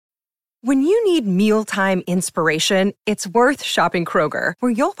When you need mealtime inspiration, it's worth shopping Kroger,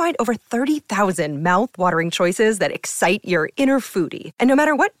 where you'll find over 30,000 mouth-watering choices that excite your inner foodie. And no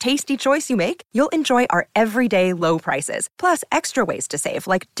matter what tasty choice you make, you'll enjoy our everyday low prices, plus extra ways to save,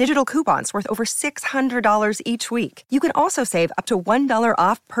 like digital coupons worth over $600 each week. You can also save up to $1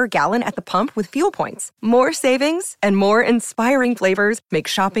 off per gallon at the pump with fuel points. More savings and more inspiring flavors make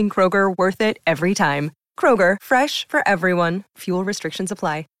shopping Kroger worth it every time. Kroger, fresh for everyone. Fuel restrictions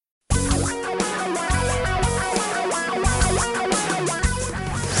apply.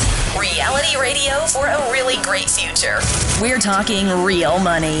 Reality radio for a really great future. We're talking real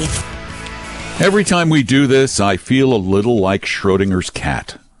money. Every time we do this, I feel a little like Schrodinger's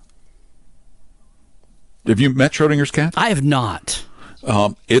cat. Have you met Schrodinger's cat? I have not.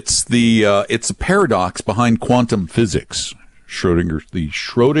 It's a paradox behind quantum physics.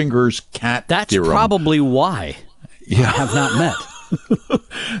 Schrodinger's cat That's theorem. probably why I have not met.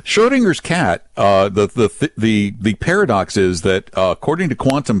 Schrodinger's cat, the paradox is that according to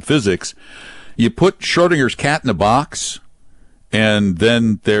quantum physics, you put Schrodinger's cat in a box, and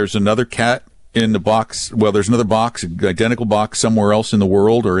then there's another cat in the box. Well, there's another box, identical box somewhere else in the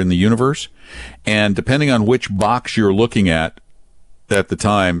world or in the universe, and depending on which box you're looking at the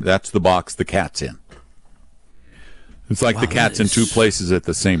time, that's the box the cat's in. It's like the cat's in two places at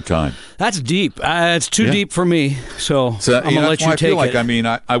the same time. That's deep. It's too deep for me, so I'm going to let you take it. I mean,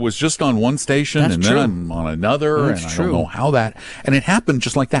 I was just on one station, That's and true. then I'm on another, That's and true. I don't know how that... And it happened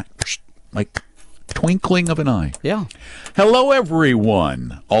just like that, like twinkling of an eye. Yeah. Hello,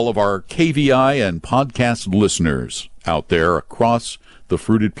 everyone. All of our KVI and podcast listeners out there across the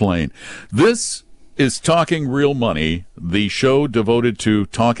fruited plain. This is Talking Real Money, the show devoted to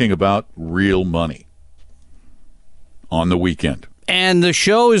talking about real money on the weekend. And the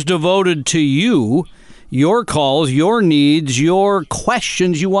show is devoted to you, your calls, your needs, your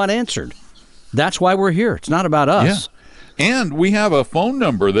questions you want answered. That's why we're here. It's not about us. Yeah. And we have a phone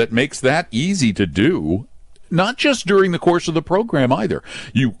number that makes that easy to do, not just during the course of the program either.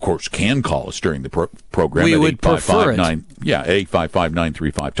 You, of course, can call us during the program. We at would prefer it.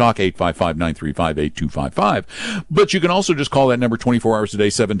 855-935-TALK, 855-935-8255. But you can also just call that number 24 hours a day,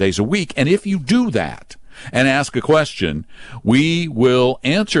 7 days a week. And if you do that, and ask a question, we will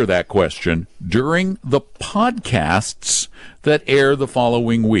answer that question during the podcasts that air the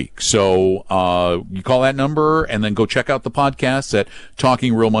following week. So you call that number and then go check out the podcasts at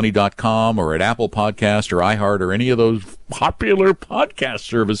talkingrealmoney.com or at Apple Podcast or iHeart or any of those popular podcast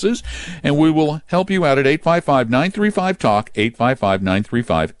services, and we will help you out at 855-935-TALK,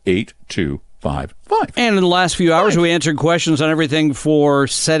 855-935-8255. And in the last few hours, we answered questions on everything for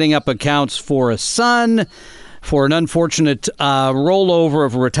setting up accounts for a son, for an unfortunate rollover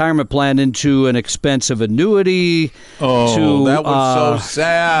of a retirement plan into an expensive annuity. Oh, that was so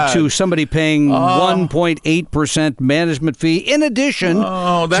sad. To somebody paying 1.8% management fee in addition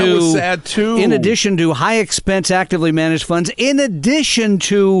was sad too. In addition to high expense actively managed funds, in addition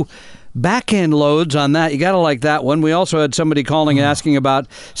to back-end loads on that. You got to like that one. We also had somebody calling and asking about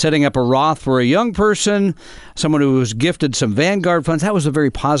setting up a Roth for a young person, someone who was gifted some Vanguard funds. That was a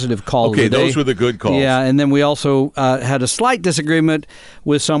very positive call. Okay, those were the good calls. Yeah, and then we also had a slight disagreement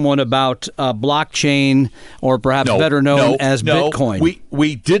with someone about blockchain, or perhaps better known as Bitcoin.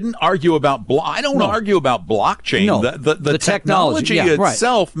 We didn't argue about I don't argue about blockchain. No, the technology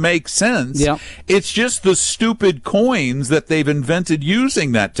itself makes sense. Yeah. It's just the stupid coins that they've invented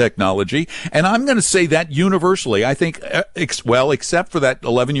using that technology. And I'm going to say that universally. I think, except for that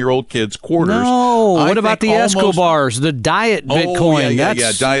 11-year-old kid's quarters. No, what about the Escobars, the diet Bitcoin?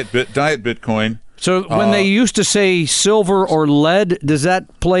 Diet Bitcoin. So when they used to say silver or lead, does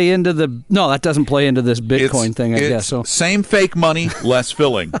that play into the... No, that doesn't play into this Bitcoin thing, I guess. So same fake money, less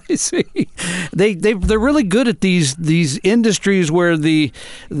filling. I see. They're really good at these industries where the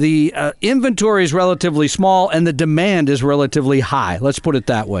inventory is relatively small and the demand is relatively high. Let's put it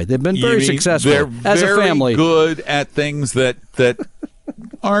that way. They've been very successful as a family. They're very good at things that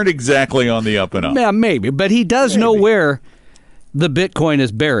aren't exactly on the up and up. Yeah, maybe. But he does know where the Bitcoin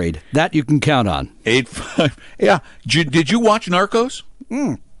is buried. That you can count on. 8-5. Yeah. Did you watch Narcos?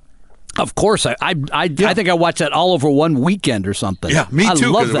 Of course. I think I watched that all over one weekend or something. Yeah, me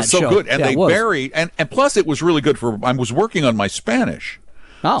too, because it was so show. good. And they buried, and plus it was really good I was working on my Spanish.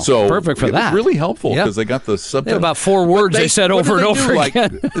 Oh, so perfect for that. It was really helpful because they got the subtitle. About 4 words they said over and over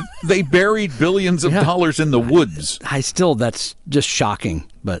again. They buried billions of dollars in the woods. That's just shocking.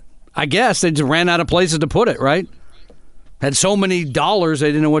 But I guess they just ran out of places to put it, right? Had so many dollars, they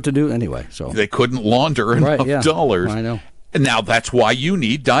didn't know what to do anyway. So they couldn't launder enough dollars. I know. And now that's why you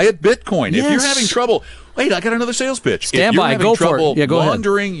need Diet Bitcoin. Yes. If you're having trouble, wait, I got another sales pitch. Stand by, go for it. Yeah, go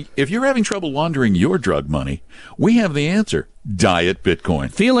ahead. If you're having trouble laundering your drug money, we have the answer. Diet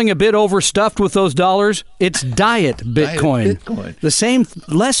Bitcoin. Feeling a bit overstuffed with those dollars? It's Diet Bitcoin. Diet Bitcoin. The same,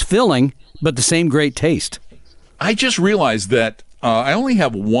 less filling, but the same great taste. I just realized that I only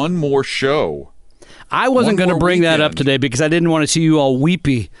have one more show. I wasn't going to bring that up today because I didn't want to see you all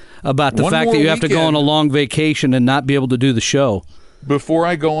weepy about the fact that you have to go on a long vacation and not be able to do the show. Before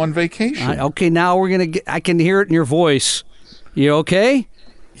I go on vacation. Okay, now we're going to I can hear it in your voice. You okay?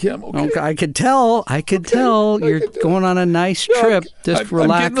 Yeah, I'm okay. I could tell. You're going on a nice trip. Just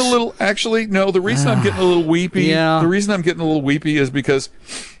relax. I'm getting a little, actually, no, the reason I'm getting a little weepy, is because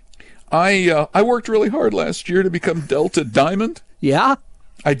I worked really hard last year to become Delta Diamond. Yeah?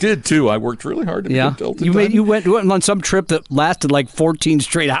 I did too. I worked really hard to become Delta Diamond. You went on some trip that lasted like 14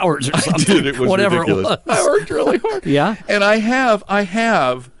 straight hours or something. I did. It was whatever ridiculous. It was. I worked really hard. Yeah. And I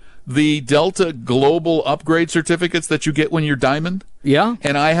have the Delta Global upgrade certificates that you get when you're Diamond. Yeah.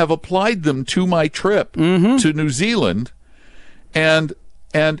 And I have applied them to my trip to New Zealand, and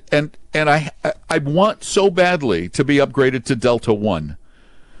I want so badly to be upgraded to Delta One.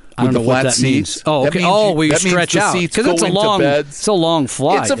 I don't know what that means. Oh, okay. We stretch out because it's a long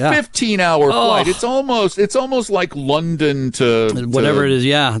flight. It's a 15-hour flight. It's almost like London to whatever it is.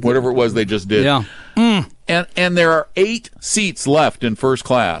 Yeah, whatever it was they just did. Yeah. And there are 8 seats left in first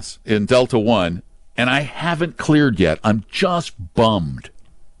class in Delta One, and I haven't cleared yet. I'm just bummed.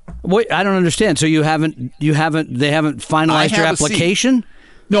 Wait, I don't understand. So they haven't finalized your application?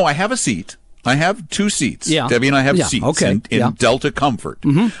 No, I have a seat. I have 2 seats. Yeah. Debbie and I have seats in Delta Comfort.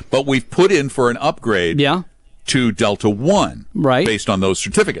 Mm-hmm. But we've put in for an upgrade to Delta One based on those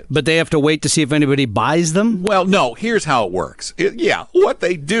certificates. But they have to wait to see if anybody buys them? Well, no. Here's how it works. What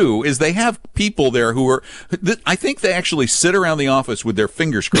they do is they have people there who are, I think they actually sit around the office with their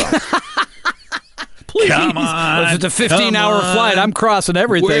fingers crossed. Please. Come on. If it's a 15-hour flight, I'm crossing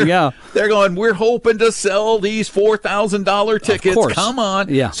everything, They're going, we're hoping to sell these $4,000 tickets. Of course. Come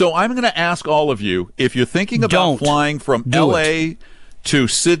on. Yeah. So I'm going to ask all of you, if you're thinking about flying from L.A. to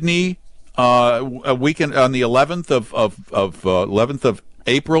Sydney a weekend on the 11th of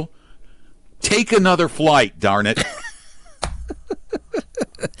April, take another flight, darn it.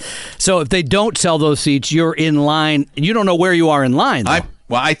 So if they don't sell those seats, you're in line. You don't know where you are in line, though.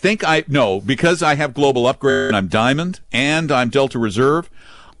 I think because I have Global Upgrade and I'm Diamond and I'm Delta Reserve,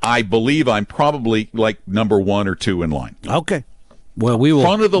 I believe I'm probably like number 1 or 2 in line. Okay. Well, we will.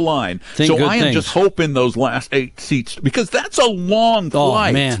 Front of the line. So I am just hoping those last 8 seats, because that's a long flight.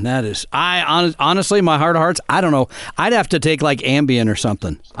 Oh, man, that is. Honestly, my heart of hearts, I don't know. I'd have to take like Ambien or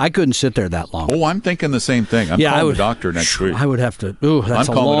something. I couldn't sit there that long. Oh, I'm thinking the same thing. I'm calling the doctor next week. I would have to. Ooh, that's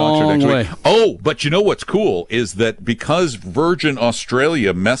I'm calling a long the doctor way. next week. Oh, but you know what's cool is that because Virgin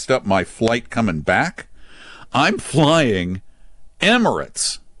Australia messed up my flight coming back, I'm flying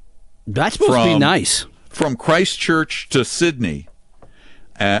Emirates. That's supposed to be nice. From Christchurch to Sydney.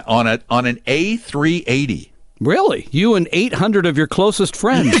 On an A380. Really? You and 800 of your closest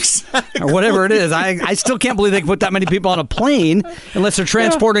friends. Exactly. Or whatever it is. I still can't believe they can put that many people on a plane unless they're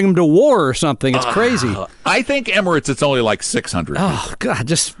transporting them to war or something. It's crazy. I think Emirates, it's only like 600. Oh, God.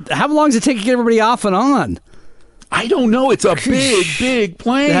 Just how long does it take to get everybody off and on? I don't know. It's a big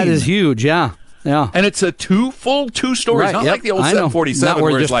plane. That is huge, yeah. Yeah. And it's a full two stories. Not like the old 747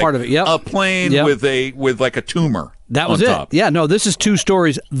 where it's like part of it. a plane with like a tumor. That was on it. top. Yeah, no, this is 2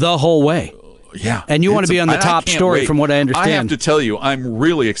 stories the whole way. Yeah. And you want to be on the top story from what I understand. I have to tell you, I'm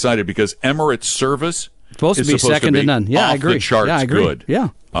really excited because Emirates service supposed to be second to none. Yeah, I agree. The charts I agree. Good.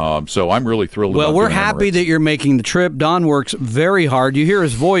 Yeah. So I'm really thrilled about we're happy that you're making the trip. Don works very hard. You hear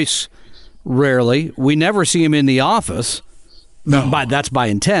his voice rarely. We never see him in the office. No. That's by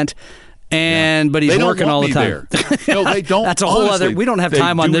intent. But he's working all the time. No, they don't. That's a whole other. We don't have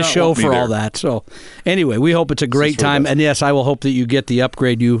time on this show for all that. So, anyway, we hope it's a great time. And yes, I will hope that you get the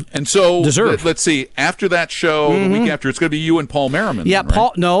upgrade you deserve. Let's see. After that show, the week after, it's going to be you and Paul Merriman. Yeah, then, right?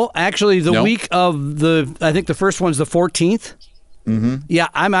 Paul. No, actually, the week of I think the first one's the 14th. Mm-hmm. Yeah,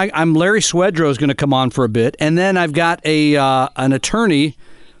 I'm Larry Swedrow is going to come on for a bit, and then I've got an attorney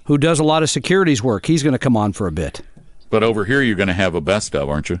who does a lot of securities work. He's going to come on for a bit. But over here, you're going to have a best of,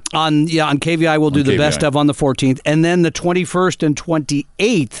 aren't you? On KVI, we'll do the best of on the 14th. And then the 21st and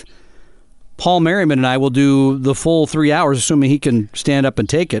 28th, Paul Merriman and I will do the full 3 hours, assuming he can stand up and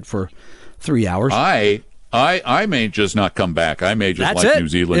take it for 3 hours. I may just not come back. I may just New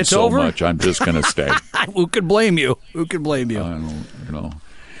Zealand it's over. Much. I'm just going to stay. Who could blame you? Who could blame you? I don't,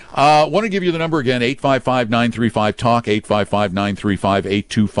 Want to give you the number again, 855-935-TALK,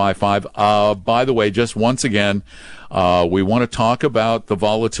 855-935-8255. By the way, just once again, we want to talk about the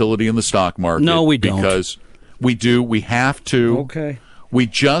volatility in the stock market. No, we don't. Because we do. We have to. Okay. We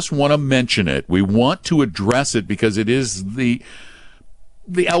just want to mention it. We want to address it because it is the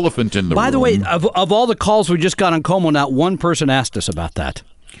elephant in the room. By the way, of all the calls we just got on Como, not one person asked us about that.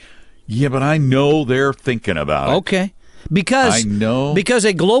 Yeah, but I know they're thinking about it. Okay. Because I know. Because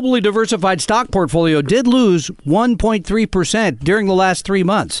a globally diversified stock portfolio did lose 1.3% during the last 3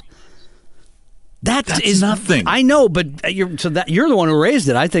 months. That's nothing. I know, but you're the one who raised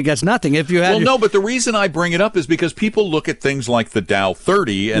it. I think that's nothing. If you had no, but the reason I bring it up is because people look at things like the Dow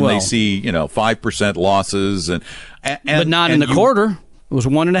 30 and they see 5% losses and but not in the quarter. It was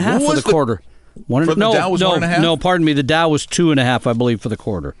 1.5 for the quarter. The Dow was 1.5? No, pardon me. The Dow was 2.5, I believe, for the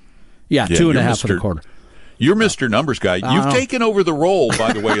quarter. Yeah, 2.5 for the quarter. You're Mr. Numbers Guy. You've taken over the role,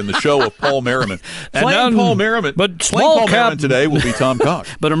 by the way, in the show of Paul Merriman. Playing Paul Merriman today will be Tom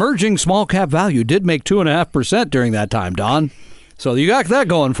Cox. But emerging small cap value did make 2.5% during that time, Don. So you got that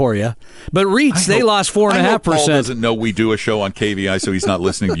going for you. But REITs, they lost 4.5%. Paul doesn't know we do a show on KVI, so he's not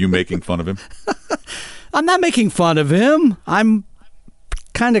listening to you making fun of him. I'm not making fun of him. I'm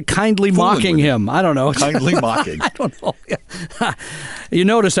kind of kindly mocking him. I don't know. Kindly mocking. I don't know. You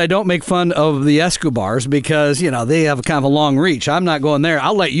notice I don't make fun of the Escobars because, they have kind of a long reach. I'm not going there.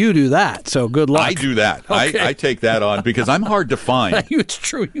 I'll let you do that. So good luck. I do that. Okay. I take that on because I'm hard to find. It's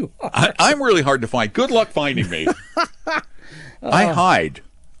true. You are. I'm really hard to find. Good luck finding me. I hide.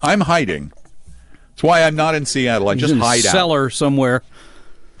 I'm hiding. That's why I'm not in Seattle. I just hide out. Cellar somewhere.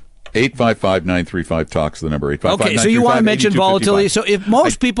 855-935-TALK's the number. 855-935-8255. Okay, so you want to mention volatility. So if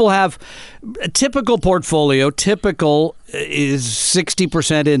most people have a typical portfolio, typical is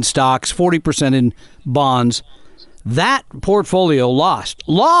 60% in stocks, 40% in bonds, that portfolio lost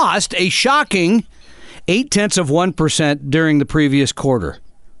a shocking 0.8% during the previous quarter.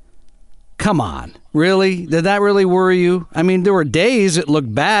 Come on. Really? Did that really worry you? I mean, there were days it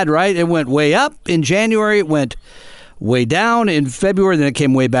looked bad, right? It went way up. In January, it went way down. In February, then it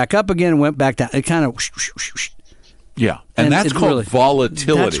came way back up again and went back down. It kind of... Yeah, and that's called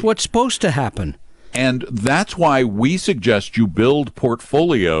volatility. That's what's supposed to happen. And that's why we suggest you build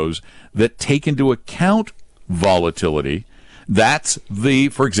portfolios that take into account volatility. That's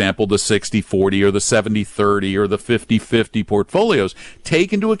for example, the 60-40 or the 70-30 or the 50-50 portfolios.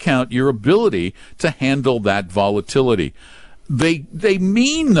 Take into account your ability to handle that volatility. They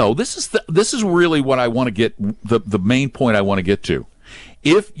mean, though, this is really what I want to get, the main point I want to get to.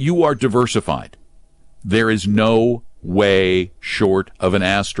 If you are diversified, there is no way short of an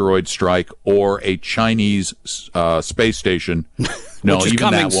asteroid strike or a Chinese space station. No,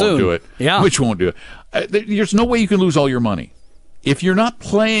 even that won't do it. Yeah. Which won't do it. There's no way you can lose all your money. If you're not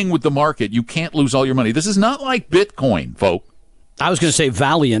playing with the market, you can't lose all your money. This is not like Bitcoin, folk. I was going to say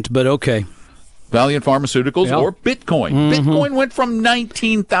Valiant, but okay. Valiant Pharmaceuticals or Bitcoin. Mm-hmm. Bitcoin went from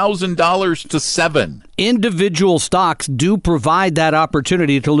 $19,000 to $7,000. Individual stocks do provide that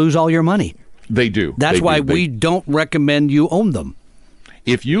opportunity to lose all your money. They do. That's why we don't recommend you own them.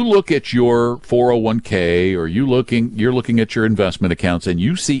 If you look at your 401k or you're looking at your investment accounts and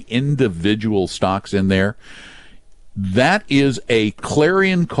you see individual stocks in there, that is a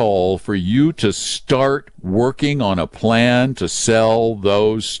clarion call for you to start working on a plan to sell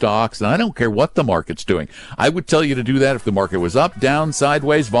those stocks. And I don't care what the market's doing. I would tell you to do that if the market was up, down,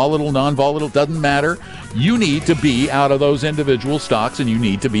 sideways, volatile, non-volatile, doesn't matter. You need to be out of those individual stocks and you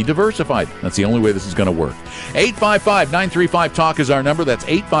need to be diversified. That's the only way this is going to work. 855-935-TALK is our number. That's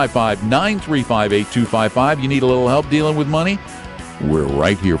 855-935-8255. You need a little help dealing with money? We're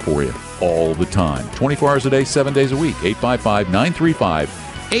right here for you all the time. 24 hours a day, 7 days a week.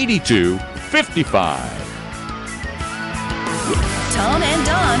 855-935-8255. Tom and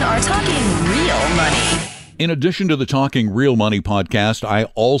Don are talking real money. In addition to the Talking Real Money podcast, I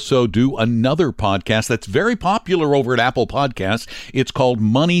also do another podcast that's very popular over at Apple Podcasts. It's called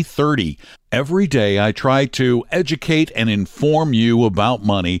Money 30. Every day I try to educate and inform you about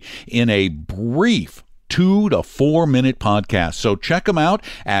money in a brief 2 to 4 minute podcast. So check them out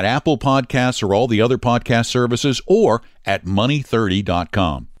at Apple Podcasts or all the other podcast services or at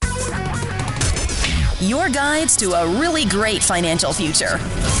money30.com. Your guides to a really great financial future.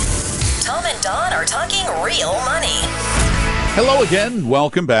 Tom and Don are talking real money. Hello again.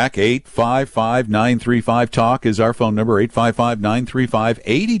 Welcome back. 855-935-TALK is our phone number.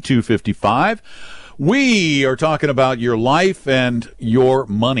 855-935-8255. We are talking about your life and your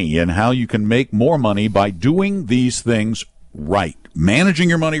money and how you can make more money by doing these things right. Managing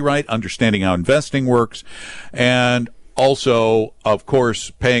your money right, understanding how investing works, and Also, of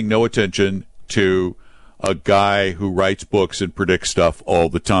course, paying no attention to a guy who writes books and predicts stuff all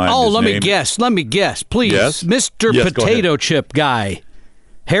the time. Oh, let me guess, please. Yes? Mr. Yes, Potato Chip guy,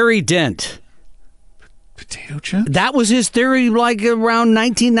 Harry Dent. Potato chip? That was his theory, like around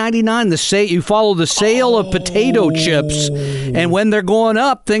 1999. You follow the sale of potato chips, and when they're going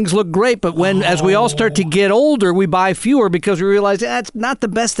up, things look great. But as we all start to get older, we buy fewer because we realize that's not the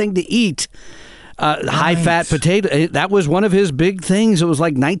best thing to eat. High-fat potato. That was one of his big things. It was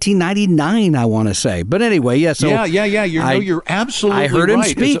like 1999, I want to say. But anyway, yeah. So yeah. You're absolutely right. I heard him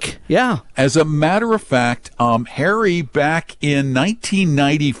speak. As a matter of fact, Harry back in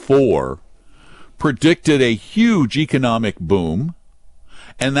 1994 predicted a huge economic boom,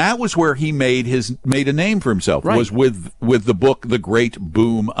 and that was where he made a name for himself. Right. Was with the book The Great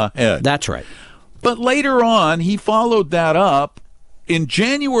Boom Ahead. That's right. But later on, he followed that up in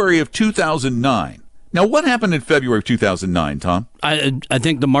January of 2009. Now, what happened in February of 2009, Tom? I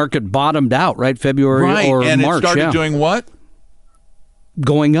think the market bottomed out, right? February or and March. It started doing what?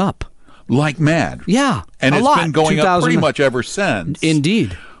 Going up. Like mad. Yeah, and it's been going up pretty much ever since.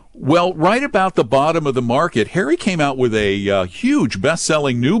 Indeed. Well, right about the bottom of the market, Harry came out with a huge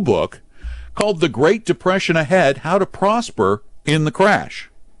best-selling new book called The Great Depression Ahead, How to Prosper in the Crash.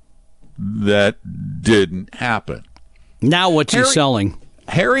 That didn't happen. Now what's he selling?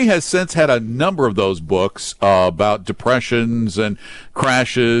 Harry has since had a number of those books about depressions and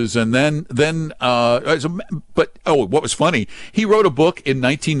crashes, and what was funny, he wrote a book in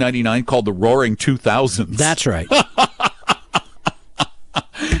 1999 called The Roaring 2000s. That's right.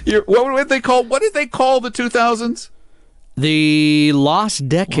 What did they call the 2000s? The Lost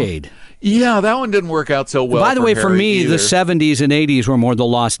Decade. Yeah, that one didn't work out so well. By the way, for me, either. the 70s and 80s were more the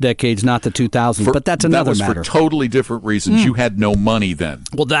lost decades, not the 2000s. But that's another matter. That was for totally different reasons. You had no money then.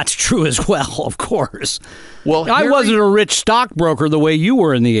 Well, that's true as well, of course. Well, I wasn't a rich stockbroker the way you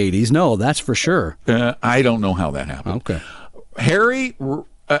were in the 80s. No, that's for sure. I don't know how that happened. Okay. Harry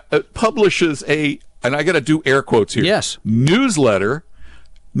publishes and I got to do air quotes here. Yes. Newsletter.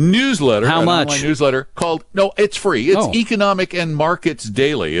 How much? Online newsletter called, no, it's free. It's Economic and Markets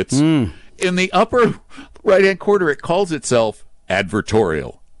Daily. It's in the upper right-hand corner. It calls itself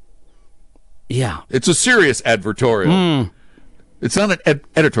advertorial. Yeah. It's a serious advertorial. It's not an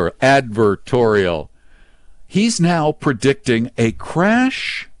editorial. Advertorial. He's now predicting a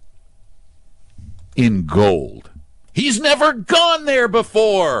crash in gold. He's never gone there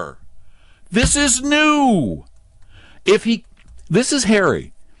before. This is new. This is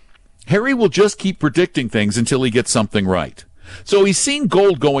Harry. Harry will just keep predicting things until he gets something right. So he's seen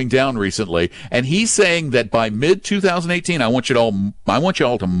gold going down recently, and he's saying that by mid-2018, I want you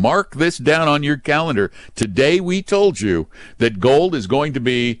all to mark this down on your calendar. Today we told you that gold is going to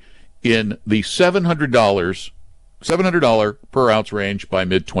be in the $700 per ounce range by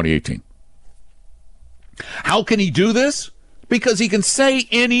mid-2018. How can he do this? Because he can say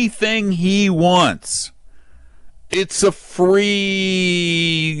anything he wants. It's a free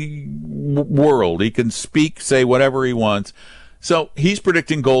world. He can say whatever he wants. So he's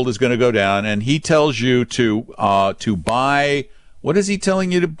predicting gold is going to go down, and he tells you to buy. What is he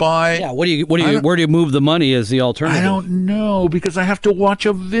telling you to buy? Yeah. Where do you move the money as the alternative? I don't know, because I have to watch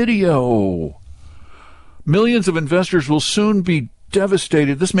a video. Millions of investors will soon be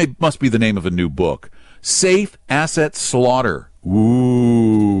devastated. This must be the name of a new book. Safe Asset Slaughter.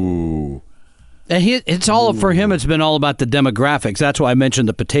 Ooh. And it's all for him. It's been all about the demographics. That's why I mentioned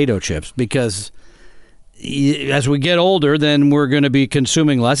the potato chips, because as we get older, then we're going to be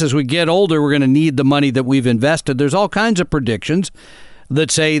consuming less. As we get older, we're going to need the money that we've invested. There's all kinds of predictions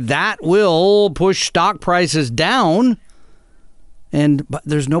that say that will push stock prices down, but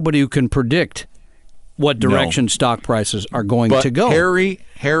there's nobody who can predict what direction stock prices are going to go.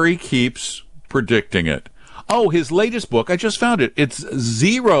 Harry keeps predicting it. Oh, his latest book, I just found it. It's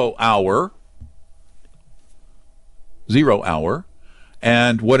 0 Hour. 0 Hour,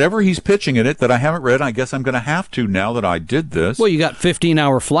 and whatever he's pitching in it that I haven't read, I guess I'm going to have to now that I did this. Well, you got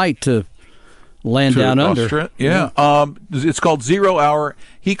 15-hour flight to land down under. Australia. Yeah. It's called 0 Hour.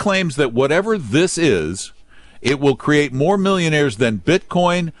 He claims that whatever this is, it will create more millionaires than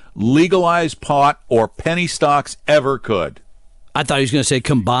Bitcoin, legalized pot, or penny stocks ever could. I thought he was going to say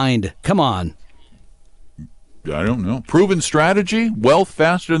combined. Come on. I don't know. Proven strategy, wealth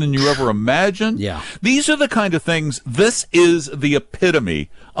faster than you ever imagined. Yeah. These are the kind of things. This is the epitome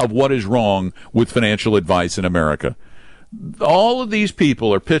of what is wrong with financial advice in America. All of these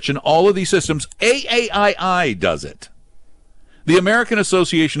people are pitching all of these systems. AAII does it. The American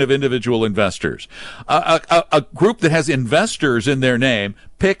Association of Individual Investors, a group that has investors in their name,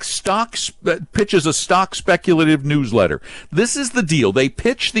 pitches a stock speculative newsletter. This is the deal. They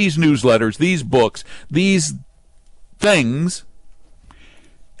pitch these newsletters, these books, these things,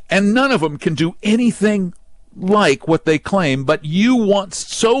 and none of them can do anything like what they claim, but you want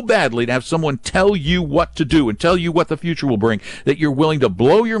so badly to have someone tell you what to do and tell you what the future will bring that you're willing to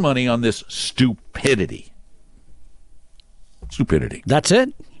blow your money on this stupidity. That's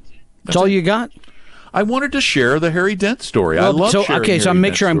it? That's all you got? I wanted to share the Harry Dent story. I love sharing Okay, so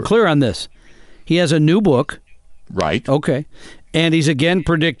make sure I'm clear on this. He has a new book. Right. Okay. And he's again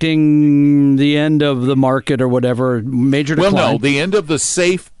predicting the end of the market or whatever, major decline. Well, no, the end of the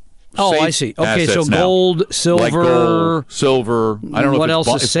safe. Oh, I see. Okay, so now. gold, silver. Like gold, silver. I don't know what if, else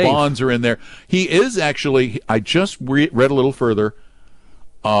is if safe? Bonds are in there. He is actually, I just read a little further.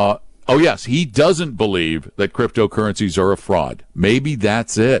 Oh, yes, he doesn't believe that cryptocurrencies are a fraud. Maybe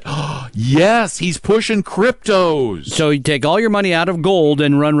that's it. Yes, he's pushing cryptos. So you take all your money out of gold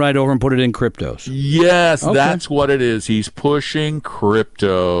and run right over and put it in cryptos. Yes, okay. That's what it is. He's pushing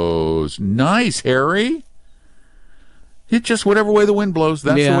cryptos. Nice, Harry. It's just whatever way the wind blows,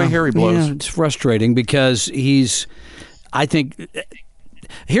 that's the way Harry blows. Yeah, it's frustrating because I think,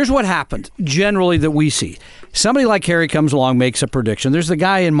 here's what happens generally that we see. Somebody like Harry comes along, makes a prediction. There's the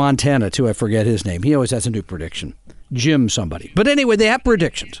guy in Montana, too. I forget his name. He always has a new prediction. Jim somebody. But anyway, they have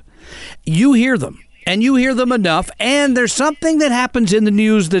predictions. You hear them, and you hear them enough, and there's something that happens in the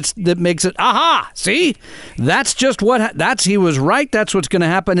news that makes it, aha, see? That's just he was right, that's what's going to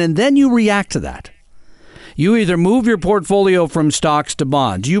happen, and then you react to that. You either move your portfolio from stocks to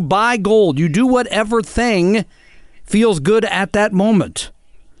bonds. You buy gold. You do whatever thing feels good at that moment.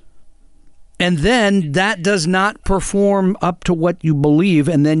 And then that does not perform up to what you believe,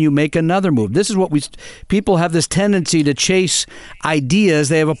 and then you make another move. This is what people have this tendency to chase ideas.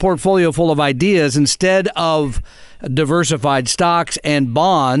 They have a portfolio full of ideas instead of diversified stocks and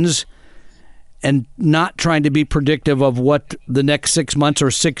bonds and not trying to be predictive of what the next 6 months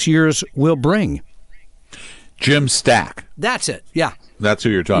or 6 years will bring. Jim Stack. That's it. Yeah. That's who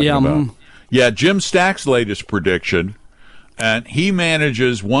you're talking about. Yeah, Jim Stack's latest prediction. And he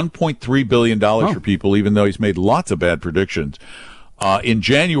manages $1.3 billion for people, even though he's made lots of bad predictions. In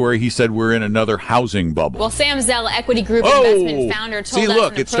January, he said we're in another housing bubble. Well, Sam Zell, Equity Group investment founder, told us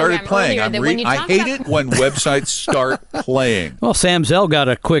look, in the it started playing. I hate it when websites start playing. Well, Sam Zell got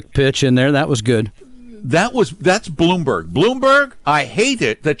a quick pitch in there. That was good. That's Bloomberg. Bloomberg, I hate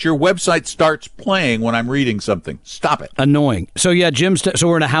it that your website starts playing when I'm reading something. Stop it. Annoying. So, yeah, so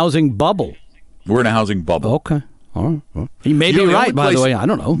we're in a housing bubble. We're in a housing bubble. Okay. All right. He may be right, by the way. I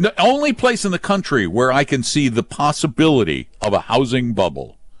don't know. The only place in the country where I can see the possibility of a housing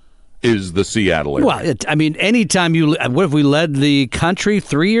bubble is the Seattle area. Well, anytime what if we led the country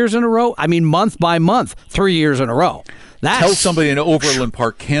 3 years in a row? Month by month, 3 years in a row. Tell somebody in Overland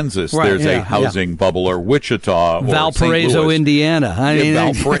Park, Kansas, there's a housing bubble, or Wichita, or Valparaiso, Indiana.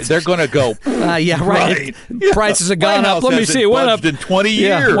 They're going to go. Right. Prices have gone up. Let me see. It went up in 20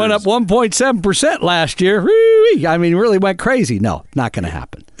 years. Yeah, went up 1.7% last year. Really went crazy. No, not going to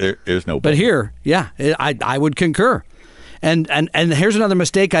happen. There's no. But here, I would concur. And here's another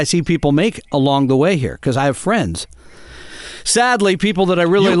mistake I see people make along the way here, because I have friends. Sadly, people that I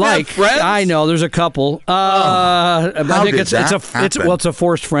really like. Friends? I know there's a couple. I think it's a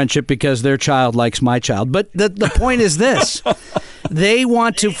forced friendship because their child likes my child. But the point is this: they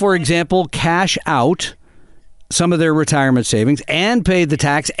want to, for example, cash out some of their retirement savings and pay the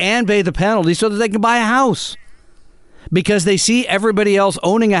tax and pay the penalty so that they can buy a house. Because they see everybody else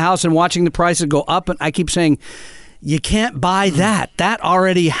owning a house and watching the prices go up, and I keep saying, you can't buy that. That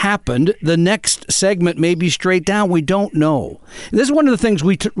already happened. The next segment may be straight down. We don't know. This is one of the things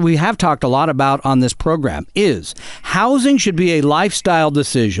we have talked a lot about on this program is housing should be a lifestyle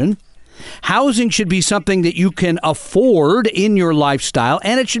decision. Housing should be something that you can afford in your lifestyle,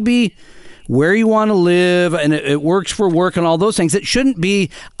 and it should be where you want to live, and it works for work and all those things. It shouldn't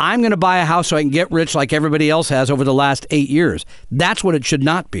be, I'm going to buy a house so I can get rich like everybody else has over the last 8 years. That's what it should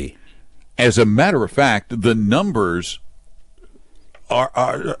not be. As a matter of fact, the numbers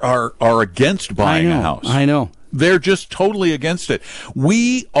are against buying a house. I know. They're just totally against it.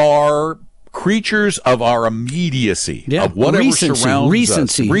 We are creatures of our immediacy, of whatever surrounds us.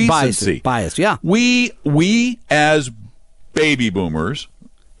 Recency. Bias, yeah. We as baby boomers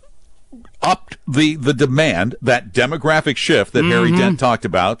upped the demand, that demographic shift that Harry Dent talked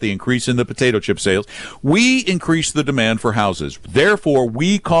about, the increase in the potato chip sales. We increased the demand for houses. Therefore,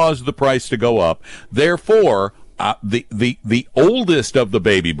 we caused the price to go up. Therefore, the oldest of the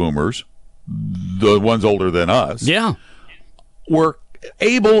baby boomers, the ones older than us, were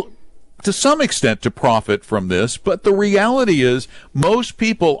able to some extent to profit from this, but the reality is most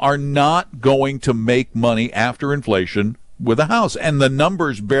people are not going to make money after inflation with a house. And the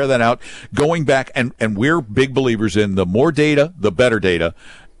numbers bear that out going back. And we're big believers in the more data, the better data.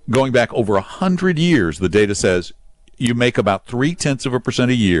 Going back over 100 years, the data says you make about 0.3%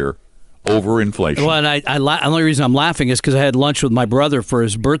 a year over inflation. Well, and the only reason I'm laughing is because I had lunch with my brother for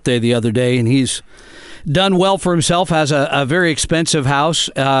his birthday the other day, and he's done well for himself, has a very expensive house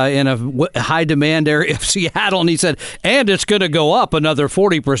in a high-demand area of Seattle, and he said, and it's going to go up another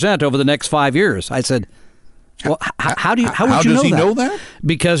 40% over the next 5 years. I said, well, how would you know that?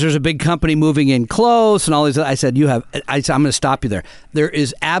 Because there's a big company moving in close and all these. I said, I'm going to stop you there. There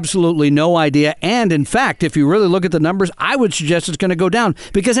is absolutely no idea. And in fact, if you really look at the numbers, I would suggest it's going to go down,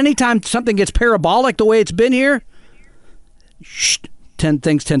 because anytime something gets parabolic the way it's been here,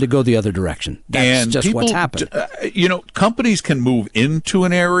 things tend to go the other direction. That's just people, what's happened. Companies can move into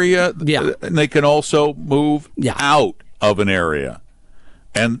an area, and they can also move out of an area.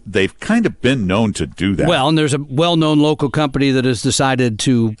 And they've kind of been known to do that. Well, and there's a well-known local company that has decided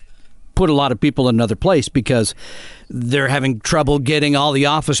to put a lot of people in another place because they're having trouble getting all the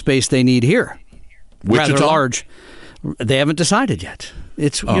office space they need here. Wichita? Rather large. They haven't decided yet.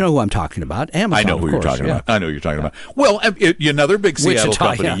 It's you know who I'm talking about. Amazon. I know who you're talking about. I know who you're talking about. Well, another big Seattle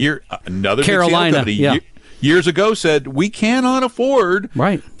company. Another Carolina. Big Seattle company. Years ago said we cannot afford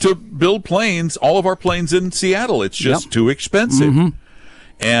to build planes. All of our planes in Seattle. It's just too expensive. Mm-hmm.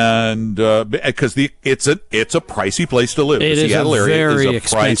 And because it's a pricey place to live. The Seattle area is a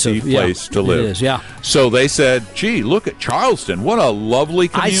pricey place to live. It is, yeah. So they said, "Gee, look at Charleston! What a lovely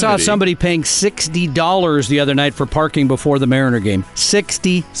community." I saw somebody paying $60 the other night for parking before the Mariner game.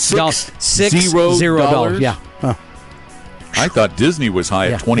 $60. $60. Yeah. Huh. I thought Disney was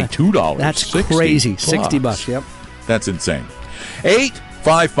high at $22. That's crazy. $60. Yep. That's insane.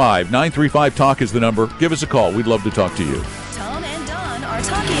 855-935-TALK is the number. Give us a call. We'd love to talk to you. Tom and Don are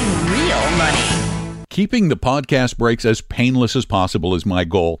talking real money. Keeping the podcast breaks as painless as possible is my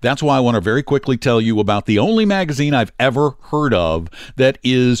goal. That's why I want to very quickly tell you about the only magazine I've ever heard of that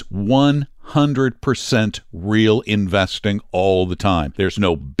is 100% real investing all the time. There's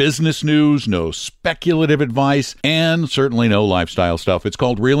no business news, no speculative advice, and certainly no lifestyle stuff. It's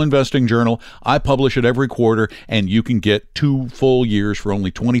called Real Investing Journal. I publish it every quarter, and you can get 2 full years for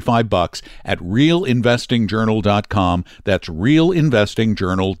only $25 at realinvestingjournal.com. That's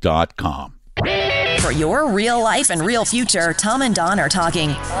realinvestingjournal.com. For your real life and real future, Tom and Don are talking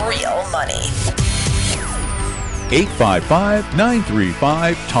real money.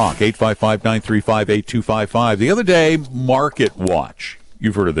 855-935-TALK, 855-935-8255. The other day, Market Watch,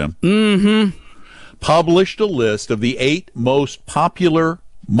 you've heard of them, published a list of the 8 most popular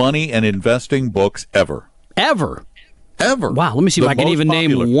money and investing books ever. Ever? Wow, let me see if I can even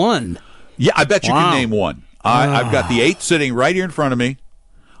name one. Yeah, I bet you can name one. I've got the 8 sitting right here in front of me.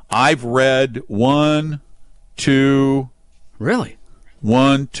 I've read 1, 2... Really?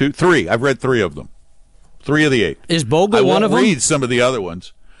 1, 2, 3. I've read 3 of them. 3 of the 8. Is Bogle one of them? I won't read some of the other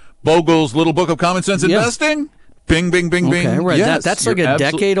ones. Bogle's Little Book of Common Sense Investing? Bing, bing, bing, bing. I read that. That's like a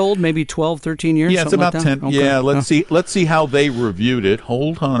decade old, maybe 12, 13 years? Yeah, it's about 10. Okay. Yeah, let's see how they reviewed it.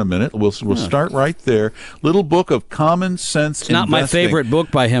 Hold on a minute. We'll start right there. Little Book of Common Sense Investing. It's not my favorite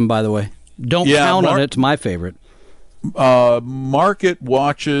book by him, by the way. Don't count on it. It's my favorite. Market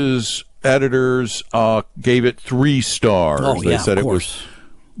Watch's editors gave it 3 stars. They said it was...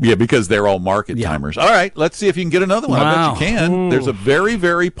 Yeah, because they're all market timers. All right, let's see if you can get another one. Wow. I bet you can. Ooh. There's a very,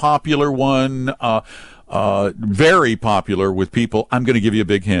 very popular one, very popular with people. I'm going to give you a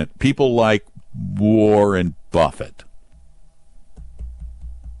big hint. People like Warren Buffett.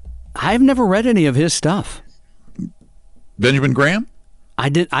 I've never read any of his stuff. Benjamin Graham? I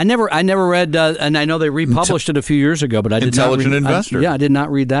never read, and I know they republished it a few years ago, but I did not read Intelligent Investor. I did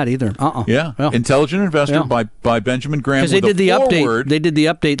not read that either. Yeah, Intelligent Investor by Benjamin Graham. Because they did the update. They did the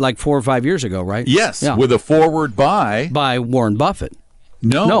update like 4 or 5 years ago, right? Yes, with a foreword by Warren Buffett.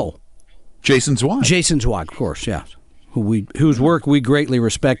 No, Jason Zweig. Jason Zweig, of course, yeah. Whose work we greatly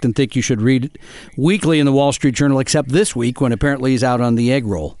respect and think you should read weekly in the Wall Street Journal, except this week when apparently he's out on the egg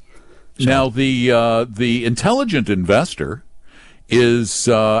roll. So. Now the Intelligent Investor is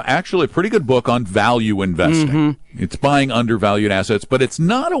actually a pretty good book on value investing. Mm-hmm. It's buying undervalued assets, but it's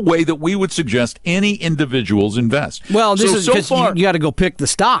not a way that we would suggest any individuals invest. Well, this is because you got to go pick the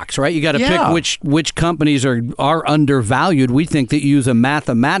stocks, right? You got to pick which companies are undervalued. We think that you use a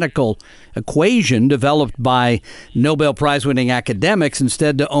mathematical equation developed by Nobel Prize-winning academics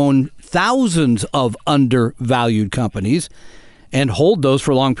instead to own thousands of undervalued companies. and hold those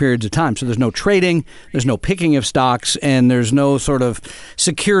for long periods of time. So there's no trading, there's no picking of stocks, and there's no sort of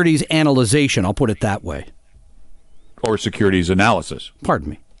securities analyzation. I'll put it that way. Or securities analysis. Pardon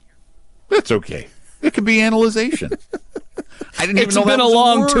me. That's okay. It could be analyzation. I didn't even know that was a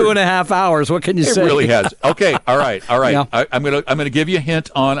word. It's been a long 2.5 hours. What can you say? It really has. Okay. All right. Yeah. I'm gonna give you a hint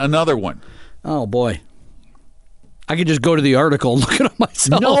on another one. Oh boy. I could just go to the article and look at it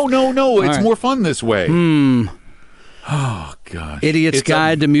myself. No. It's right. more fun this way. Oh gosh. Idiot's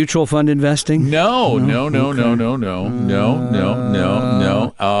Guide to Mutual Fund Investing? No.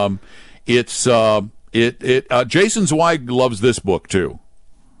 Jason Zweig loves this book too.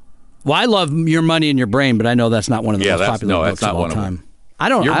 Well, I love Your Money and Your Brain, but I know that's not one of the most popular books of all time. I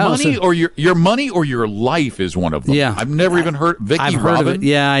don't. Your money or your life is one of them. Yeah, I've never even heard. Vicky heard Robin. of it.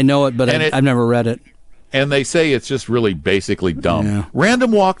 Yeah, I know it, but I've never read it. And they say it's just really basically dumb. Yeah.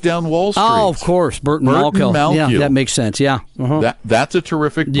 Random Walk Down Wall Street. Oh, of course, Burton Malkiel. Yeah, that makes sense. Yeah, that's a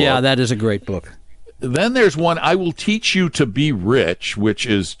terrific book. Yeah, that is a great book. Then there's one, I Will Teach You to Be Rich, which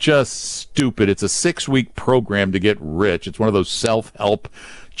is just stupid. It's a 6-week program to get rich. It's one of those self-help,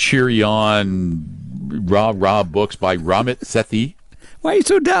 cheery on, rah-rah books by Ramit Sethi. Why are you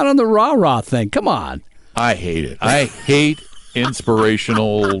so down on the rah-rah thing? Come on. I hate it. I hate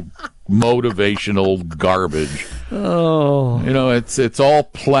inspirational, motivational garbage. Oh. You know, it's all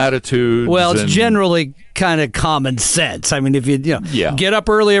platitudes. Well, it's generally kind of common sense. I mean, if you get up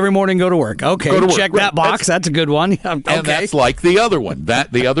early every morning, go to work. Okay, go to work. Check that box. That's a good one. Okay. And that's like the other one.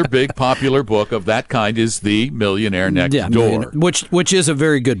 The other big popular book of that kind is The Millionaire Next Door. Which is a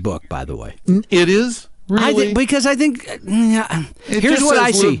very good book, by the way. It is? Really? Because I think here's what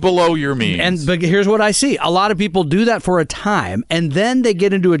I see. Below your means. But here's what I see. A lot of people do that for a time, and then they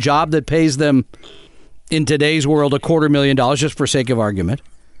get into a job that pays them, in today's world, $250,000, just for sake of argument.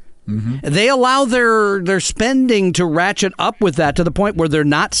 Mm-hmm. They allow their spending to ratchet up with that to the point where they're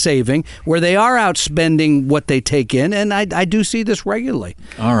not saving, where they are outspending what they take in, and I do see this regularly.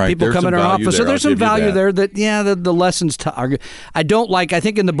 All right, people come in our office, so there's some value there. That the lessons are. I don't like. I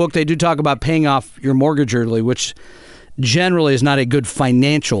think in the book they do talk about paying off your mortgage early, which generally is not a good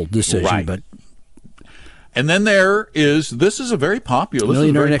financial decision. Right. But and then this is a very popular. This is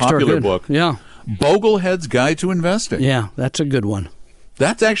a very popular book. Yeah, Boglehead's Guide to Investing. Yeah, that's a good one.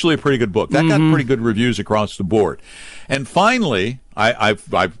 That's actually a pretty good book. That got pretty good reviews across the board. And finally, I've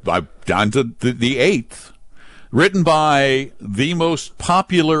gone to the 8th, written by the most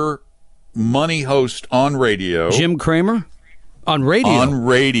popular money host on radio, Jim Cramer, on radio. On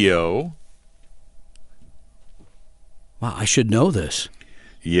radio. Wow, I should know this.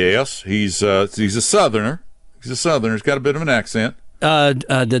 Yes, he's a Southerner. He's a Southerner. He's got a bit of an accent.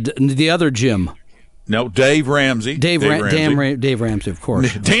 The other Jim. No, Dave Ramsey. Dave Ramsey, of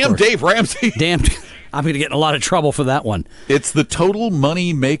course. Damn, Dave Ramsey. Damn, I'm going to get in a lot of trouble for that one. It's The Total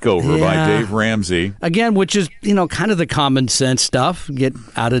Money Makeover by Dave Ramsey. Again, which is, kind of the common sense stuff. Get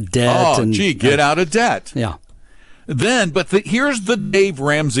out of debt. Get out of debt. Yeah. Here's the Dave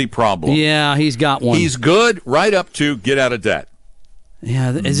Ramsey problem. Yeah, he's got one. He's good right up to get out of debt.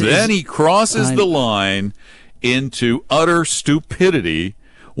 Yeah. Then he crosses the line into utter stupidity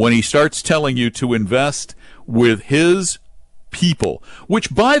when he starts telling you to invest with his people,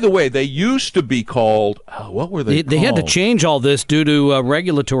 which, by the way, they used to be called, what were they called? They had to change all this due to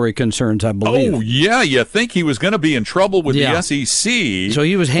regulatory concerns, I believe. Oh, yeah, you think he was going to be in trouble with the SEC. So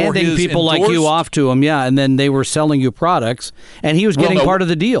he was handing people like you off to him, and then they were selling you products, and he was getting part of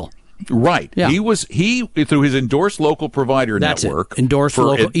the deal. Right. Yeah. He through his endorsed local provider network. Endorsed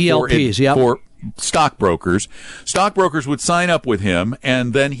local ELPs, for stockbrokers would sign up with him,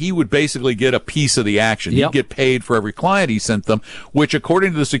 and then he would basically get a piece of the action. He'd get paid for every client he sent them, which,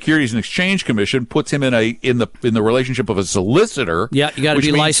 according to the Securities and Exchange Commission, puts him in the relationship of a solicitor. Yeah, you got to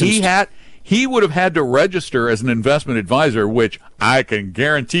be licensed. He would have had to register as an investment advisor, which I can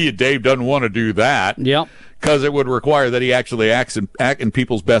guarantee you Dave doesn't want to do that. Yep. Because it would require that he actually act in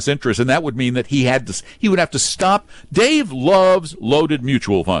people's best interest, and that would mean that he would have to stop. Dave loves loaded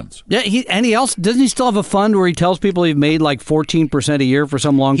mutual funds. Yeah, doesn't he still have a fund where he tells people he's made like 14% a year for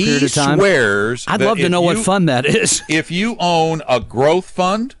some long period of time? He swears. I'd love to know what fund that is. If you own a growth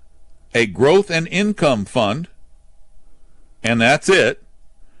fund, a growth and income fund, and that's it,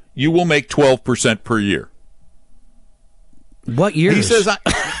 you will make 12% per year. What years? He says,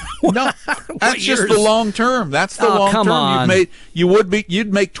 no, that's just the long term. That's the long come term. On.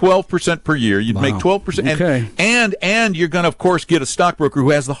 You'd make 12% per year. You'd make 12%. Okay. And you're going to, of course, get a stockbroker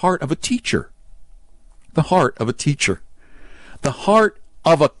who has the heart of a teacher. The heart of a teacher. The heart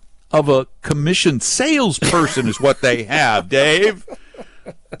of a commissioned salesperson is what they have, Dave.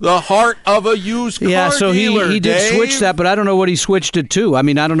 The heart of a used car Yeah, so dealer, he did Dave. switch that, but I don't know what he switched it to. I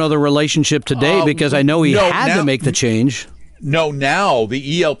mean, I don't know the relationship today because I know he had to make the change. No, now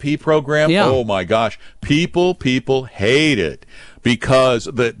the ELP program, oh my gosh, people hate it because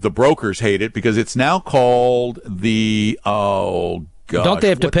the brokers hate it because it's now called the, gosh, don't they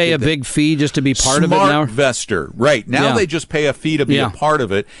have to pay a big fee just to be part of it now? Smart Vestor. Right. Now they just pay a fee to be a part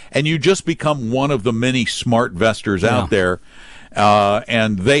of it, and you just become one of the many smart vestors out there.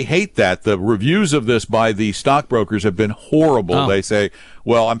 And they hate that. The reviews of this by the stockbrokers have been horrible. They say,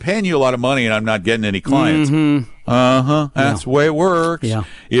 well, I'm paying you a lot of money and I'm not getting any clients. That's the way it works.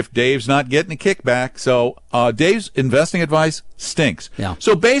 If Dave's not getting a kickback. So Dave's investing advice stinks.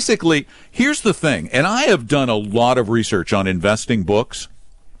 So basically, here's the thing, and I have done a lot of research on investing books.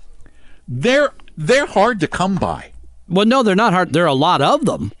 They're hard to come by. Well, no, they're not hard. There are a lot of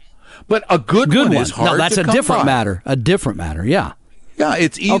them. But a good one is hard to come by. No, that's a different matter. A different matter, yeah. Yeah,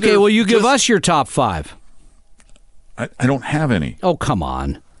 it's either... Okay, well, you give us your top 5. I don't have any. Oh, come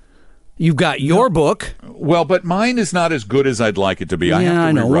on. You've got your book. Well, but mine is not as good as I'd like it to be. I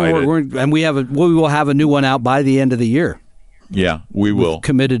have to rewrite it. And we will have a new one out by the end of the year. Yeah, we will. We've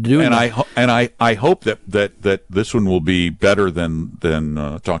committed to doing that. I hope that this one will be better than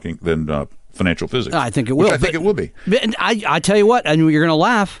financial physics. I think it will. I think it will be. And I tell you what, and you're going to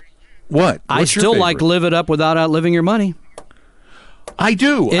laugh. What? I still like Live It Up Without Outliving Your Money. I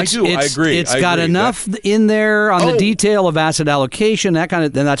do. I agree. It's got enough in there on the detail of asset allocation, that kind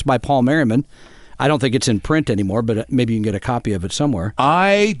of. And that's by Paul Merriman. I don't think it's in print anymore, but maybe you can get a copy of it somewhere.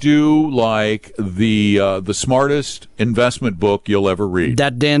 I do like the smartest investment book you'll ever read.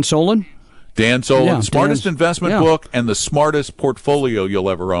 That Dan Solon? Dan Solon, smartest investment book and the smartest portfolio you'll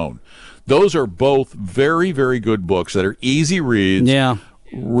ever own. Those are both very, very good books that are easy reads. Yeah.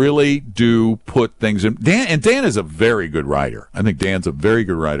 Really do put things in. Dan is a very good writer. I think Dan's a very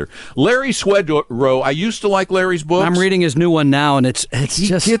good writer. Larry Swedroe, I used to like Larry's books. I'm reading his new one now, and he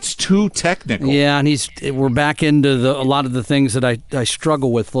gets too technical. Yeah, and we're back into a lot of the things that I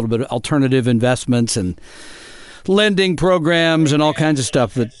struggle with, a little bit of alternative investments and lending programs and all kinds of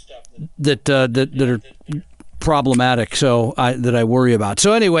stuff that are problematic, so that I worry about.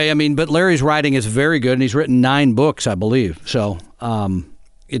 So anyway, I mean, but Larry's writing is very good, and he's written 9 books, I believe. So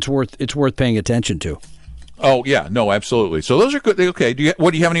it's worth paying attention to. Oh yeah, no, absolutely. So those are good. Okay, do you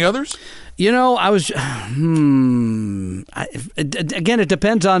have any others? You know, I was. Again, it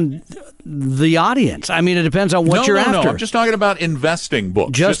depends on the audience. I mean, it depends on what you're after. No, I'm just talking about investing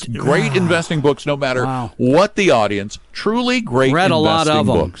books. Just great investing books, no matter what the audience. Truly great. Read a lot of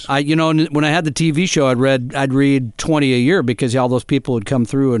books. them. When I had the TV show, I'd read 20 a year because all those people would come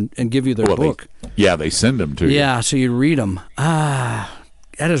through and give you their book. They send them to you. Yeah, so you read them.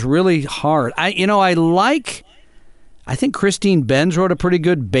 That is really hard. I think Christine Benz wrote a pretty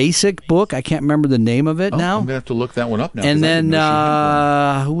good basic book. I can't remember the name of it now. I'm going to have to look that one up now. And then,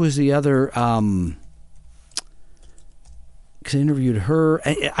 who was the other? Because I interviewed her.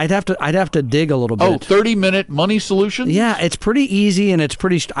 I'd have to dig a little bit. 30-minute money solutions? Yeah, it's pretty easy, and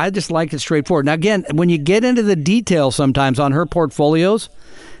I just like it straightforward. Now, again, when you get into the details sometimes on her portfolios,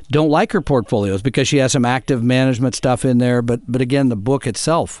 don't like her portfolios because she has some active management stuff in there. But again, the book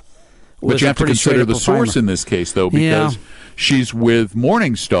itself. But you have to consider the source in this case, though, because she's with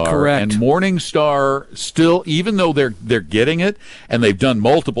Morningstar. Correct. And Morningstar still, even though they're getting it, and they've done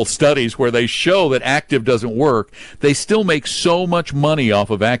multiple studies where they show that active doesn't work, they still make so much money off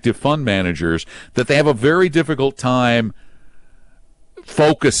of active fund managers that they have a very difficult time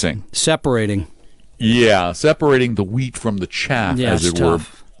focusing. Separating. Yeah, separating the wheat from the chaff, as it were.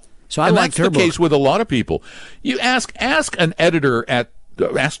 So that's the case with a lot of people. You ask an editor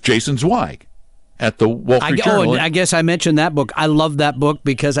ask Jason Zweig at the Wall Street Journal. I guess I mentioned that book. I love that book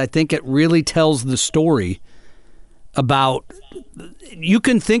because I think it really tells the story about you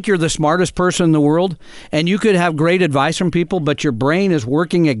can think you're the smartest person in the world and you could have great advice from people, but your brain is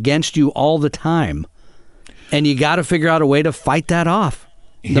working against you all the time. And you got to figure out a way to fight that off.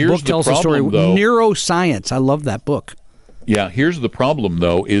 The book tells the story. Neuroscience. I love that book. Yeah, here's the problem,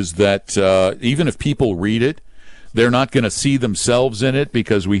 though, is that even if people read it, they're not going to see themselves in it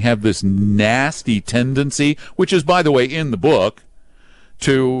because we have this nasty tendency, which is, by the way, in the book,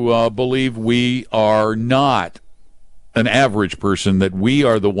 to believe we are not an average person, that we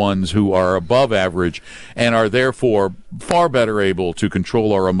are the ones who are above average and are therefore far better able to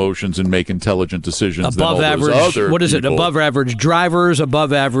control our emotions and make intelligent decisions above than all average, those other what is people. It? Above average drivers,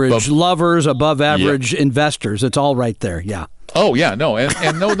 above average lovers, above average investors. It's all right there, yeah. Oh, yeah, no,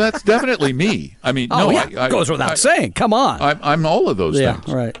 and no, that's definitely me. I mean, it goes without saying. Come on. I'm all of those things.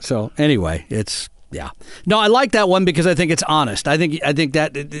 Yeah, right. So, anyway, it's Yeah. No, I like that one because I think it's honest. I think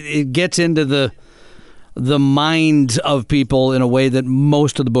that it gets into the minds of people in a way that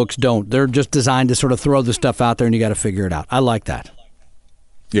most of the books don't. They're just designed to sort of throw the stuff out there and you got to figure it out. I like that.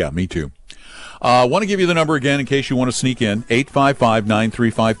 Yeah, me too. I want to give you the number again in case you want to sneak in.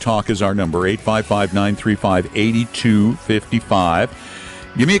 855-935-TALK is our number, 855-935-8255.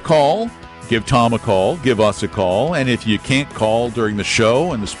 Give me a call. Give Tom a call. Give us a call. And if you can't call during the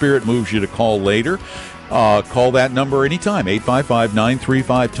show and the spirit moves you to call later, call that number anytime,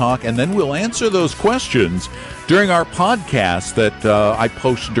 855-935-TALK, and then we'll answer those questions during our podcast that I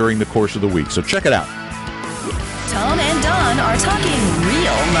post during the course of the week. So check it out. Tom and Don are talking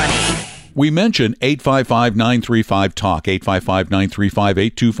real money. We mention 855-935-TALK,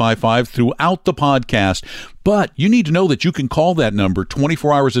 855-935-8255 throughout the podcast. But you need to know that you can call that number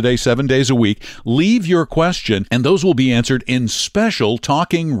 24 hours a day, 7 days a week. Leave your question, and those will be answered in special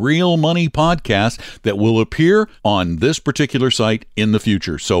Talking Real Money podcasts that will appear on this particular site in the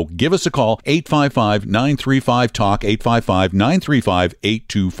future. So give us a call, 855-935-TALK,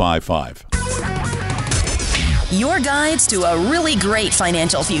 855-935-8255. Your guides to a really great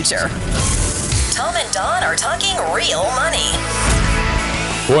financial future. Tom and Don are talking real money.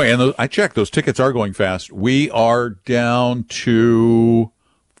 Boy, and I checked, those tickets are going fast. We are down to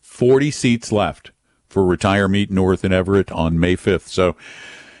 40 seats left for Retire Meet North in Everett on May 5th. So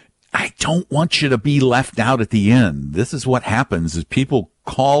I don't want you to be left out at the end. This is what happens is people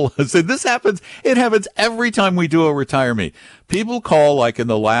call us, and this happens, it happens every time we do a Retire Meet. People call like in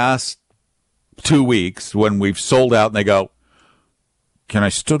the last 2 weeks when we've sold out and they go, can I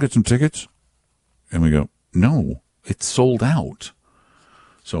still get some tickets? And we go, no, it's sold out.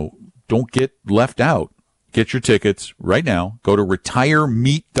 So don't get left out. Get your tickets right now. Go to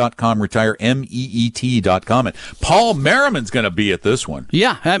retiremeet.com, retiremeet.com. And Paul Merriman's going to be at this one.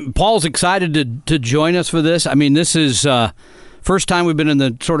 Yeah, Paul's excited to join us for this. I mean, this is first time we've been in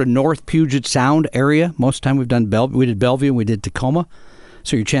the sort of North Puget Sound area. Most of the time we've done we did Bellevue and we did Tacoma.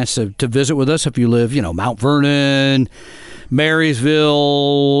 So your chance to visit with us if you live, Mount Vernon,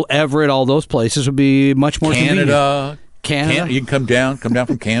 Marysville, Everett, all those places would be much more Canada. Canada. You can come down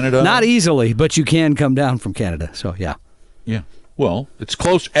from Canada. Not easily, but you can come down from Canada. So yeah. Yeah. Well, it's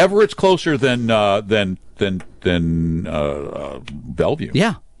close. Everett's closer than Bellevue.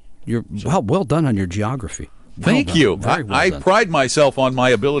 Yeah. You're well done on your geography. Thank you. I pride myself on my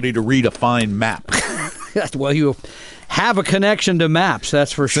ability to read a fine map. Well, you have a connection to maps,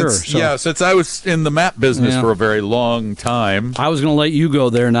 that's for sure. Since I was in the map business for a very long time. I was going to let you go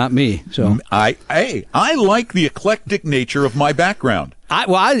there, not me. So I like the eclectic nature of my background.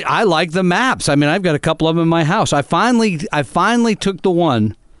 I like the maps. I mean, I've got a couple of them in my house. I finally took the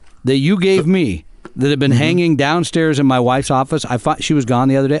one that you gave me that had been hanging downstairs in my wife's office. She was gone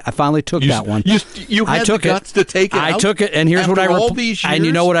the other day. I finally took that one. You had the guts to take it out? I took it, and here's what and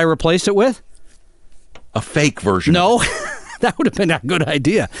you know what I replaced it with? A fake version. No, that would have been a good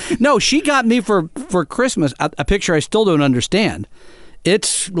idea. No, she got me for Christmas a picture I still don't understand.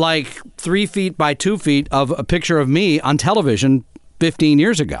 It's like 3 feet by 2 feet of a picture of me on television 15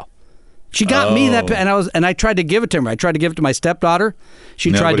 years ago. She got me that, and I tried to give it to her. I tried to give it to my stepdaughter.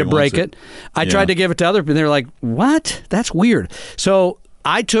 She tried to break it. I tried to give it to other people, and they were like, "What? That's weird." So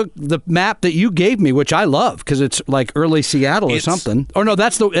I took the map that you gave me, which I love because it's like early Seattle or something. Or no,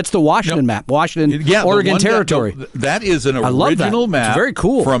 it's the Washington map, Washington, Oregon Territory. That is an original map. It's very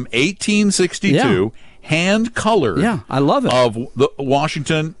cool. From 1862, hand colored. Yeah, I love it. Of the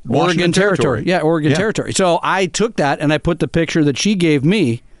Oregon Territory. Yeah, Oregon Territory. So I took that and I put the picture that she gave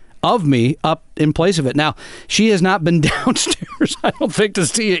me of me up in place of it. Now, she has not been downstairs, I don't think, to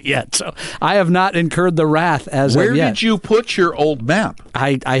see it yet. So I have not incurred the wrath as of yet. Where did you put your old map?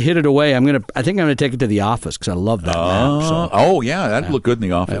 I hid it away. I think I'm going to take it to the office because I love that map. So. Oh, yeah. That'd look good in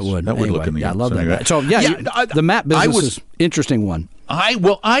the office. That would look in the office. I love that map. So, the map business is an interesting one.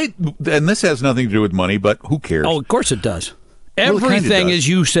 And this has nothing to do with money, but who cares? Oh, of course it does. Everything, as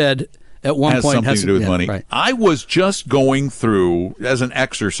you said, at one point has something to do with money. Right. I was just going through as an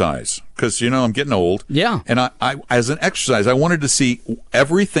exercise because I'm getting old. Yeah, and I as an exercise, I wanted to see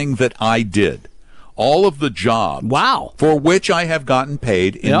everything that I did, all of the jobs, for which I have gotten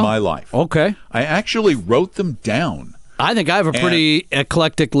paid in my life. Okay, I actually wrote them down. I think I have a pretty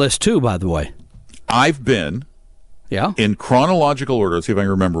eclectic list too. By the way, I've been. Yeah. In chronological order, let's see if I can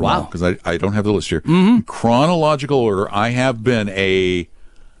remember one because I don't have the list here. Mm-hmm. In chronological order, I have been a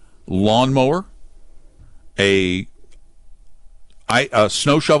lawnmower, a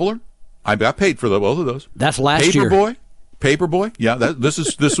snow shoveler. I got paid for both of those. That's last year. Paperboy. Yeah, this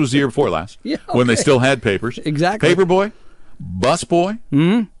was the year before last when they still had papers. Exactly. Paperboy, busboy,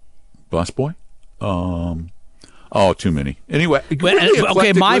 busboy, Too many. Anyway,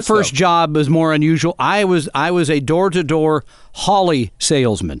 okay. My first job was more unusual. I was a door-to-door Holly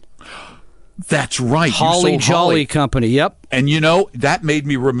salesman. That's right. Holly Jolly Company. Yep. And that made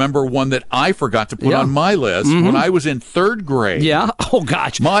me remember one that I forgot to put on my list when I was in third grade. Yeah. Oh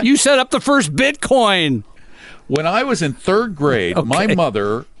gosh. You set up the first Bitcoin. When I was in third grade, my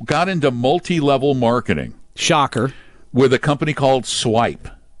mother got into multi-level marketing. Shocker. With a company called Swipe.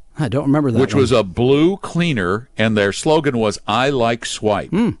 I don't remember that. Which was a blue cleaner, and their slogan was, "I like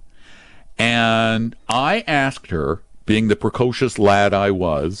Swipe." And I asked her, being the precocious lad I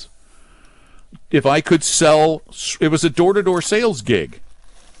was, if I could sell. It was a door-to-door sales gig.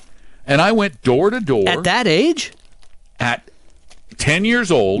 And I went door-to-door. At that age? At 10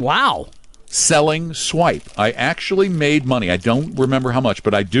 years old. Wow. Selling Swipe. I actually made money. I don't remember how much,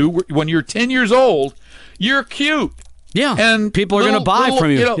 but I do. When you're 10 years old, you're cute. Yeah, and people are going to buy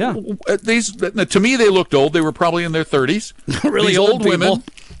from you. These, to me, they looked old. They were probably in their 30s. Really old women.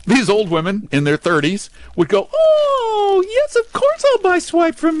 These old women in their 30s would go, "Oh, yes, of course I'll buy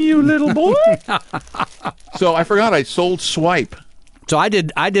Swipe from you, little boy." So I forgot I sold Swipe. So I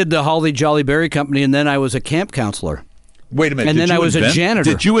did the Holly Jolly Berry Company, and then I was a camp counselor. Wait a minute. And then I was a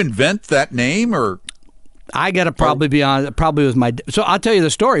janitor. Did you invent that name, or? I got to probably be on. It probably was my. So I'll tell you the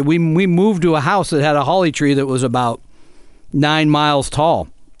story. We moved to a house that had a holly tree that was about 9 miles tall,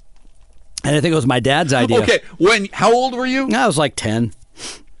 and I think it was my dad's idea. Okay, how old were you? I was like 10.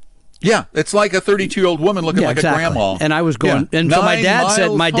 Yeah, it's like a 32-year-old woman looking like exactly. a grandma. And I was going, and so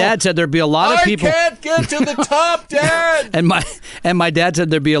my dad said there'd be a lot of people. I can't get to the top, Dad. and my dad said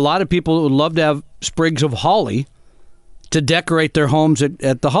there'd be a lot of people who would love to have sprigs of holly to decorate their homes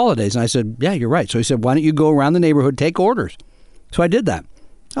at the holidays. And I said, yeah, you're right. So he said, why don't you go around the neighborhood, take orders? So I did that.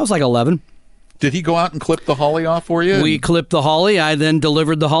 I was like 11. Did he go out and clip the holly off for you? We clipped the holly. I then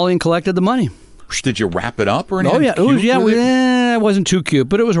delivered the holly and collected the money. Did you wrap it up or anything? Oh, yeah. It wasn't too cute,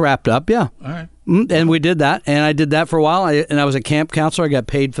 but it was wrapped up, yeah. All right. And we did that, and I did that for a while, and I was a camp counselor. I got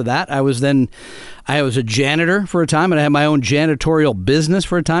paid for that. I was a janitor for a time, and I had my own janitorial business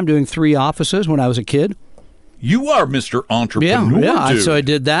for a time, doing 3 offices when I was a kid. You are Mr. Entrepreneur, yeah. dude. So I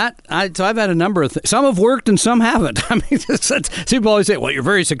did that. So I've had a number of things. Some have worked and some haven't. I mean, people always say, well, you're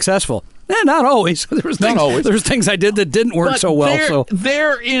very successful. Not always. There's things I did that didn't work so well.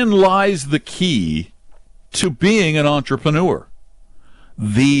 Therein lies the key to being an entrepreneur.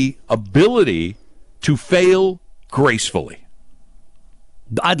 The ability to fail gracefully.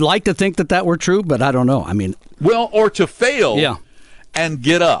 I'd like to think that were true, but I don't know. I mean, or to fail and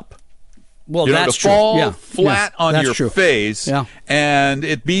get up. Well, that's to fall true. flat on your face and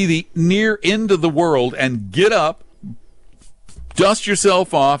it be the near end of the world, and get up, dust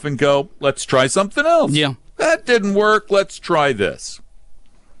yourself off, and go, let's try something else. Yeah. That didn't work. Let's try this.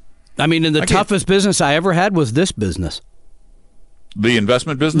 I mean, the toughest business I ever had was this business. The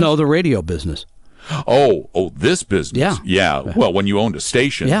investment business? No, the radio business. Oh, this business. Yeah. Well, when you owned a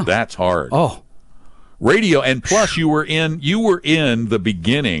station, that's hard. Oh. Radio, and plus you were in the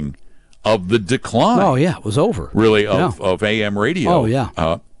beginning of the decline. Oh, yeah, it was over. Really, of AM radio. Oh,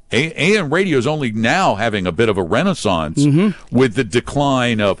 yeah. AM radio is only now having a bit of a renaissance with the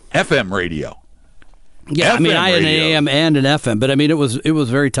decline of FM radio. Yeah, FM I mean, I had an radio. AM and an FM, but I mean, it was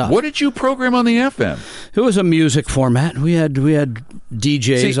very tough. What did you program on the FM? It was a music format. We had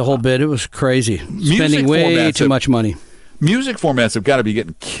DJs a whole bit. It was crazy. Spending way too much money. Music formats have got to be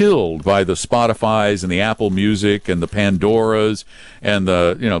getting killed by the Spotifys and the Apple Music and the Pandoras and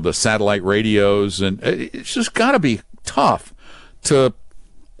the satellite radios, and it's just got to be tough to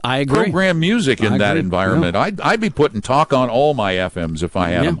program music in that environment. Yeah. I'd be putting talk on all my FMs if I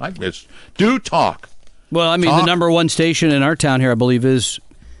had them. I just do talk. Well, I mean, the number one station in our town here, I believe, is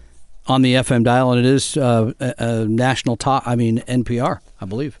on the FM dial, and it is national talk. I mean, NPR, I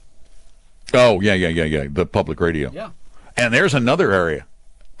believe. Oh yeah, the public radio. Yeah. And there's another area,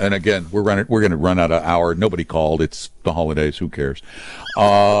 and again, we're going to run out of hour. Nobody called. It's the holidays. Who cares?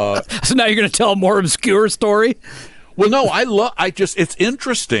 So now you're going to tell a more obscure story? Well, no. It's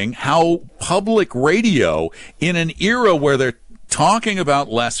interesting how public radio, in an era where they're talking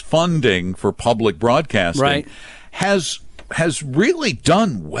about less funding for public broadcasting, has really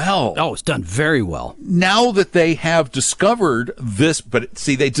done well. Oh, it's done very well. Now that they have discovered this, but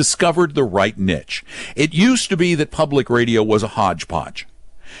see, they discovered the right niche. It used to be that public radio was a hodgepodge.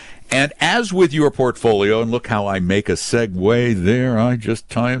 And as with your portfolio, and look how I make a segue there, I just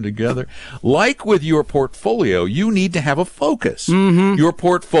tie them together. Like with your portfolio, you need to have a focus. Mm-hmm. Your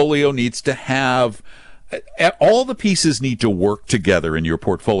portfolio needs to have all the pieces need to work together in your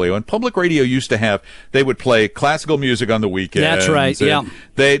portfolio. And public radio used to have, they would play classical music on the weekends. That's right. Yeah.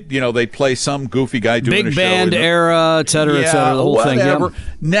 They'd play some goofy guy doing big a show. band era, et cetera, the whole whatever. thing.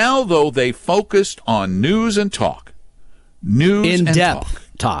 Yeah. Now, though, they focused on news and talk. In-depth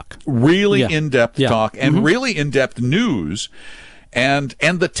talk. Really in-depth talk and really in-depth news and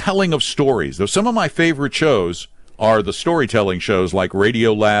the telling of stories. Though some of my favorite shows are the storytelling shows like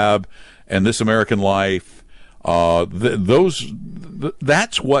Radio Lab and This American Life. That's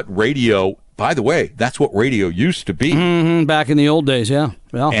what radio, by the way, that's what radio used to be. Back in the old days, yeah.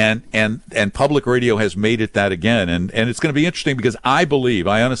 And public radio has made it that again. And it's going to be interesting because I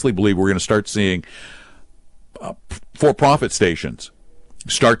honestly believe we're going to start seeing for-profit stations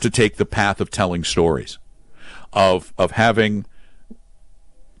start to take the path of telling stories, of having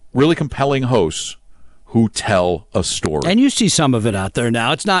really compelling hosts who tell a story. And you see some of it out there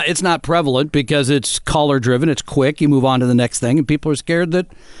now. It's not prevalent because it's caller driven. It's quick. You move on to the next thing, and people are scared that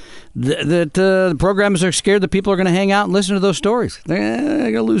the programmers are scared that people are going to hang out and listen to those stories. They're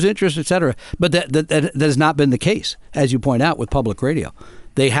going to lose interest, etc. But that has not been the case, as you point out, with public radio.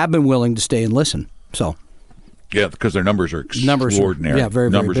 They have been willing to stay and listen. So. Yeah, because their numbers are extraordinary. Yeah, very,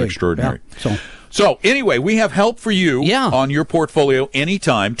 very numbers big. Are extraordinary. Yeah. So anyway, we have help for you Yeah. on your portfolio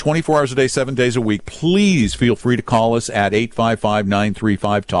anytime, 24 hours a day, 7 days a week. Please feel free to call us at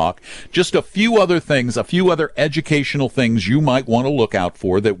 855-935-TALK. Just a few other things, a few other educational things you might want to look out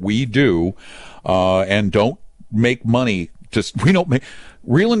for that we do and don't make money. We don't make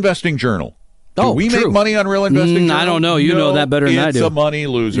Real Investing Journal. Do we true. make money on Real Investing Journal? I don't know. You know that better than I do. It's a money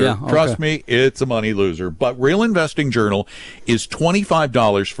loser. Yeah, okay. Trust me, it's a money loser. But Real Investing Journal is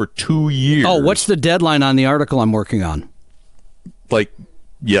 $25 for 2 years. Oh, what's the deadline on the article I'm working on? Like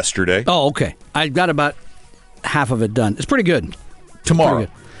yesterday. Oh, okay. I got about half of it done. It's pretty good. Tomorrow. Pretty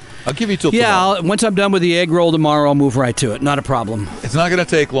good. I'll give you till tomorrow. Once I'm done with the egg roll tomorrow, I'll move right to it. Not a problem. It's not going to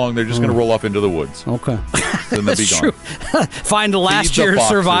take long. They're just going to roll off into the woods. Okay. Then they'll be That's gone. true. Find the last Feed the year's foxes.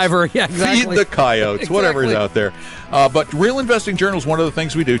 survivor. Yeah, exactly. Feed the coyotes, whatever's out there. But Real Investing Journal is one of the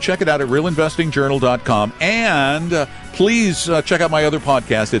things we do. Check it out at realinvestingjournal.com. And please check out my other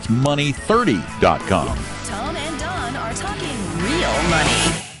podcast. It's money30.com. Tom and Don are talking real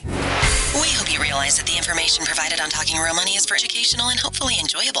money. We hope you realize that the information provided on Talking Real Money is for educational and hopefully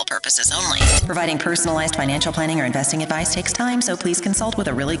enjoyable purposes only. Providing personalized financial planning or investing advice takes time, so please consult with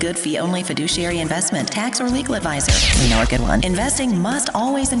a really good fee-only fiduciary investment, tax, or legal advisor. We know a good one. Investing must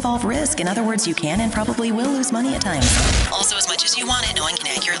always involve risk. In other words, you can and probably will lose money at times. Also, as much as you want it, no one can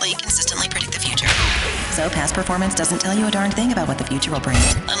accurately, consistently predict the future. So past performance doesn't tell you a darn thing about what the future will bring.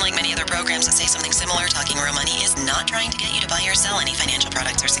 Unlike many other programs that say something similar, Talking Real Money is not trying to get you to buy or sell any financial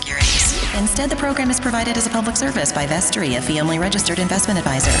products or securities. Instead, the program is provided as a public service by Vestry, a fee-only registered investment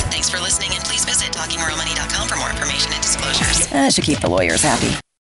advisor. Thanks for listening, and please visit TalkingRealMoney.com for more information and disclosures. That should keep the lawyers happy.